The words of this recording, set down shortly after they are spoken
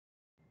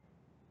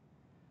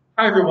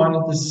Hi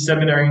everyone, this is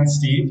Seminarian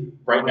Steve.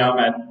 Right now I'm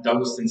at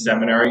Douglaston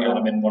Seminary and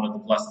I'm in one of the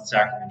Blessed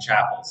Sacrament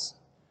chapels.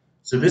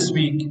 So this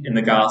week in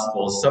the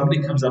Gospel,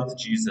 somebody comes up to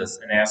Jesus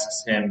and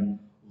asks him,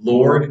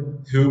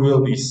 Lord, who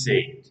will be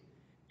saved?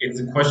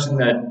 It's a question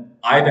that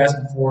I've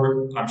asked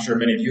before. I'm sure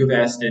many of you have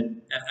asked it.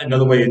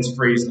 Another way it's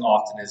phrased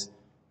often is,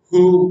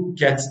 who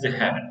gets to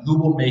heaven? Who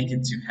will make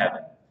it to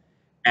heaven?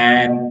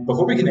 And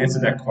before we can answer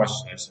that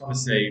question, I just want to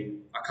say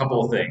a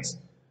couple of things.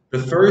 The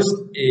first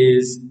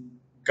is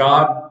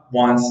God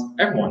wants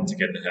everyone to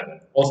get to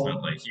heaven.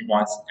 Ultimately, he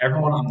wants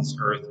everyone on this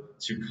earth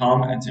to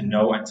come and to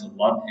know and to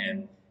love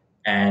him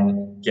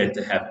and get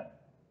to heaven.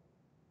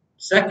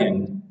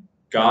 Second,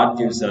 God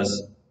gives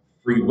us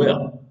free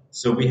will.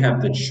 So we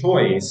have the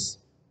choice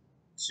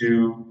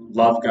to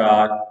love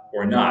God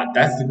or not.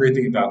 That's the great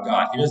thing about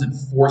God. He doesn't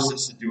force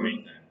us to do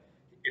anything.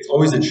 It's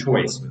always a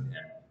choice with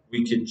him.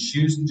 We can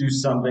choose to do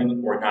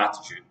something or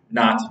not to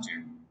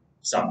do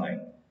something.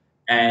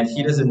 And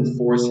he doesn't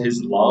force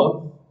his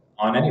love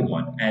on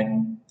anyone.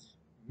 And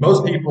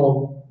most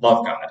people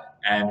love God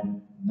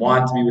and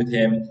want to be with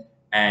him,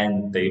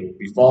 and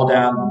we fall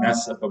down, we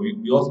mess up, but we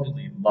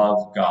ultimately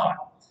love God.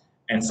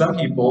 And some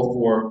people,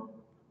 for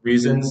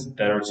reasons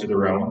that are to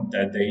their own,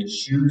 that they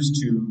choose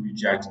to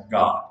reject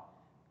God.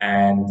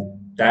 And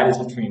that is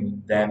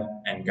between them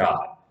and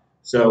God.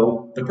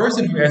 So the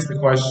person who asked the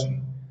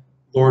question,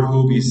 Lord,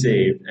 who will be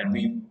saved? And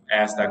we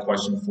asked that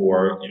question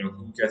for,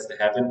 who gets to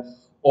heaven?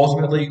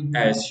 Ultimately,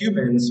 as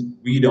humans,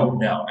 we don't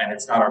know. And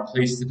it's not our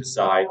place to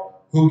decide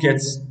who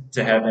gets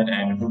to heaven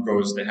and who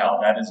goes to hell.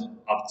 That is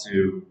up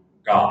to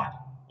God,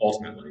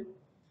 ultimately.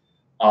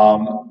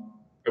 I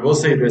will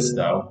say this,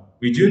 though.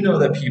 We do know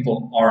that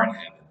people are in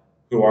heaven.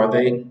 Who are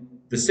they?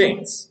 The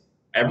saints.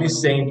 Every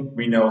saint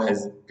we know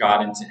has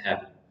got into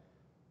heaven.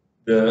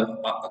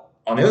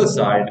 On the other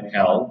side,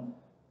 hell,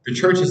 the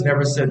church has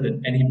never said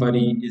that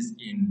anybody is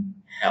in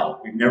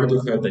hell. We've never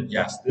declared that,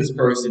 yes, this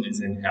person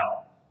is in hell.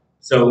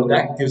 So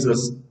that gives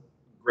us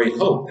great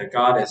hope that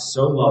God is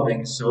so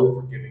loving, so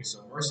forgiving,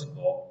 so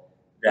merciful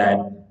that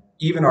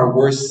even our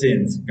worst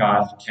sins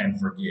God can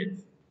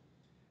forgive.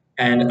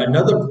 And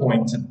another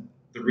point to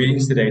the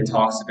readings today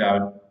talks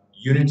about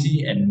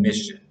unity and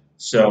mission.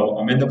 So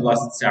I'm in the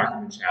Blessed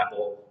Sacrament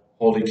Chapel,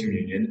 Holy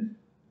Communion.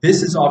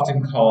 Communion is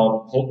often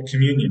called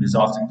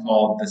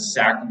the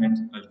Sacrament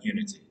of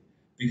Unity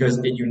because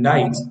it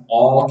unites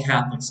all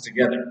Catholics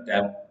together,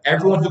 that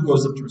everyone who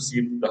goes up to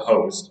receive the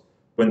host,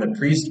 when the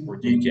priest or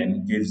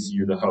deacon gives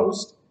you the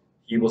host,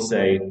 he will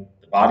say,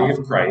 the body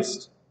of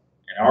Christ,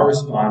 and our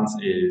response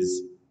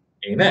is,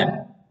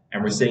 Amen.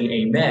 And we're saying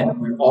amen,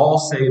 we all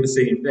say the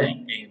same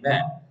thing,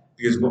 amen,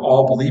 because we're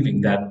all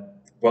believing that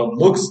what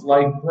looks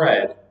like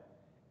bread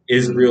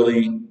is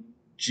really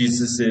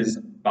Jesus's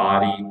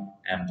body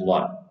and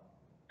blood.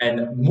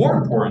 And more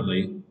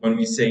importantly, when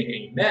we say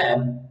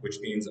amen, which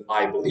means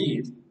I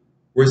believe,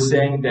 we're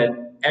saying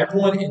that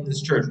everyone in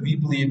this church, we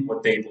believe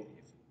what they believe,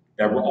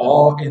 that we're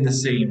all in the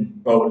same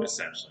boat,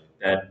 essentially,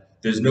 that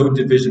there's no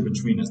division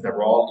between us, that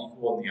we're all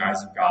equal in the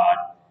eyes of God,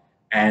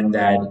 and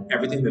that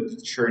everything that the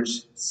church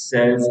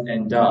says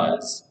and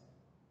does,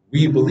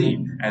 we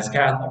believe as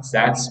Catholics.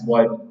 That's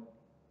what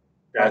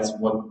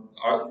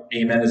our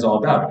amen is all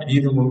about. And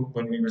even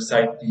when we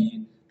recite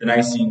the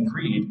Nicene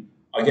Creed,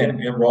 again,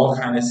 we're all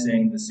kind of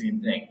saying the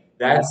same thing.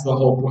 That's the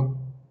whole point.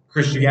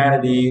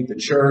 Christianity, the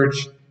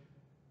church,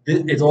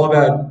 it's all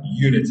about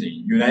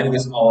unity, uniting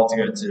us all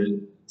together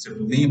to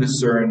believe a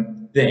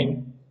certain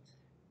thing.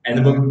 And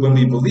then when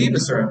we believe a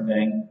certain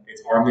thing,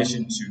 it's our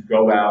mission to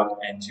go out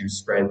and to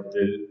spread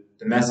the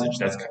message.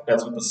 That's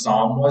what the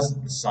psalm was.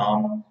 The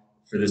psalm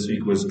for this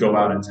week was go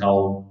out and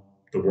tell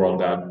the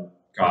world about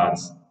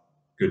God's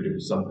good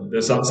news, something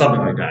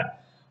like that.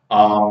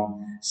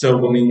 So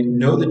when we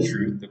know the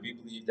truth, that we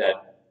believe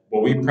that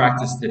what we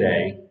practice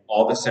today,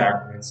 all the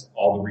sacraments,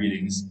 all the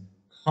readings,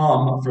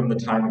 come from the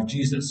time of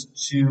Jesus,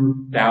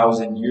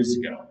 2,000 years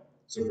ago.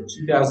 So for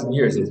 2,000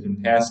 years, it's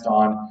been passed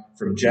on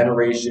from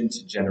generation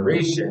to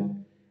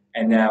generation,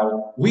 and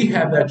now we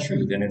have that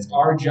truth, and it's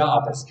our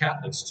job as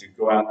Catholics to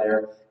go out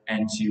there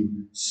and to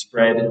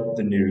spread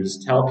the news,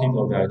 tell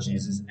people about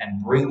Jesus,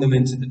 and bring them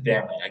into the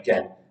family.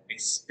 Again,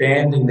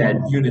 expanding that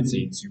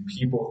unity to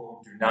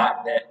people who do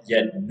not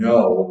yet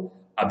know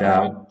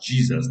about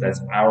Jesus. That's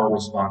our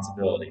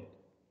responsibility.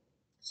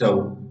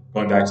 So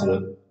going back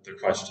to the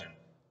question,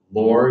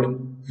 Lord,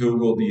 who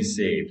will be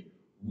saved?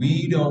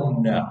 We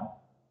don't know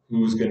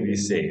who's going to be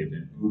saved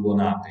and who will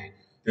not be.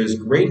 There's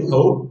great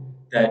hope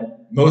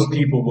that most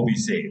people will be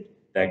saved,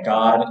 that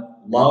God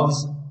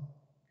loves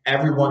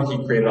everyone he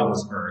created on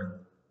this earth,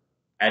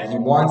 and he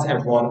wants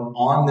everyone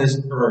on this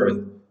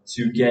earth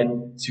to get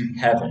to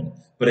heaven.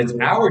 But it's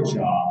our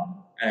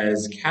job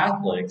as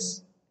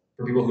Catholics,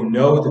 for people who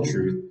know the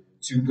truth,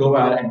 to go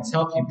out and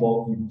tell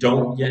people who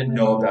don't yet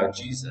know about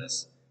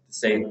Jesus, to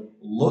say,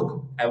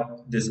 look at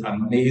this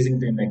amazing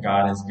thing that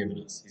God has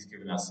given us. He's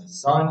given us his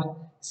Son.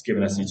 He's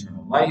given us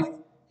eternal life.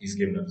 He's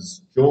given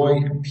us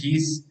joy and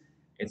peace.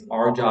 It's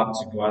our job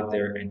to go out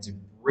there and to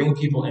bring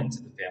people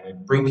into the family,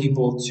 bring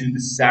people to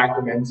the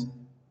sacrament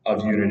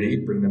of unity,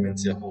 bring them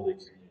into Holy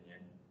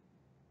Communion.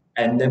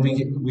 And then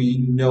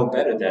we know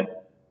better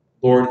that,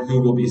 Lord,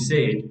 who will be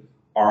saved?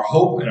 Our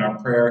hope and our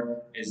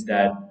prayer is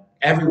that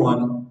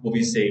everyone will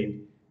be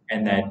saved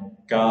and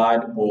that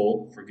God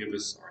will forgive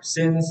us our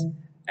sins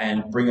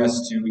and bring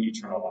us to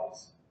eternal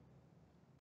life.